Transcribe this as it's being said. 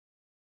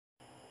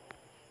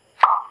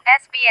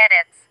Esbi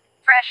edits.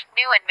 Fresh,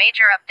 new and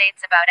major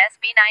updates about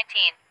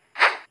SB19.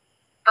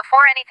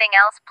 Before anything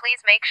else,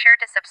 please make sure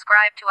to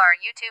subscribe to our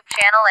YouTube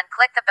channel and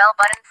click the bell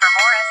button for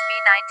more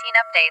SB19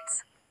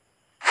 updates.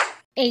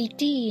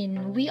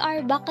 18. We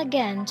are back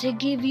again to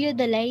give you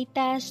the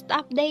latest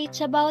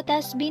updates about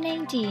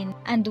SB19,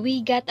 and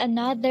we got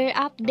another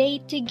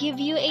update to give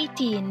you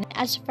 18,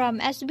 as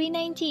from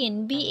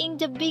SB19 being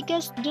the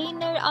biggest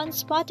gainer on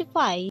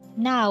Spotify.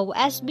 Now,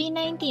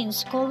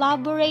 SB19's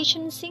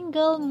collaboration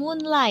single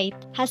Moonlight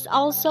has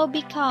also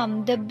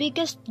become the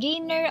biggest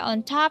gainer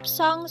on Top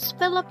Songs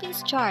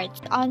Philippines charts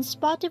on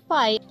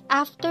Spotify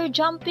after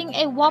jumping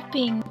a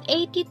whopping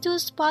 82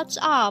 spots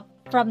up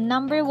from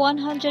number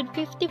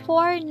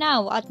 154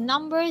 now at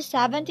number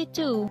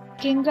 72.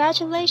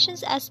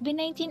 Congratulations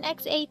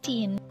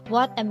SB19X18.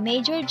 What a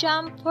major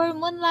jump for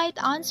Moonlight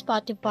on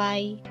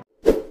Spotify.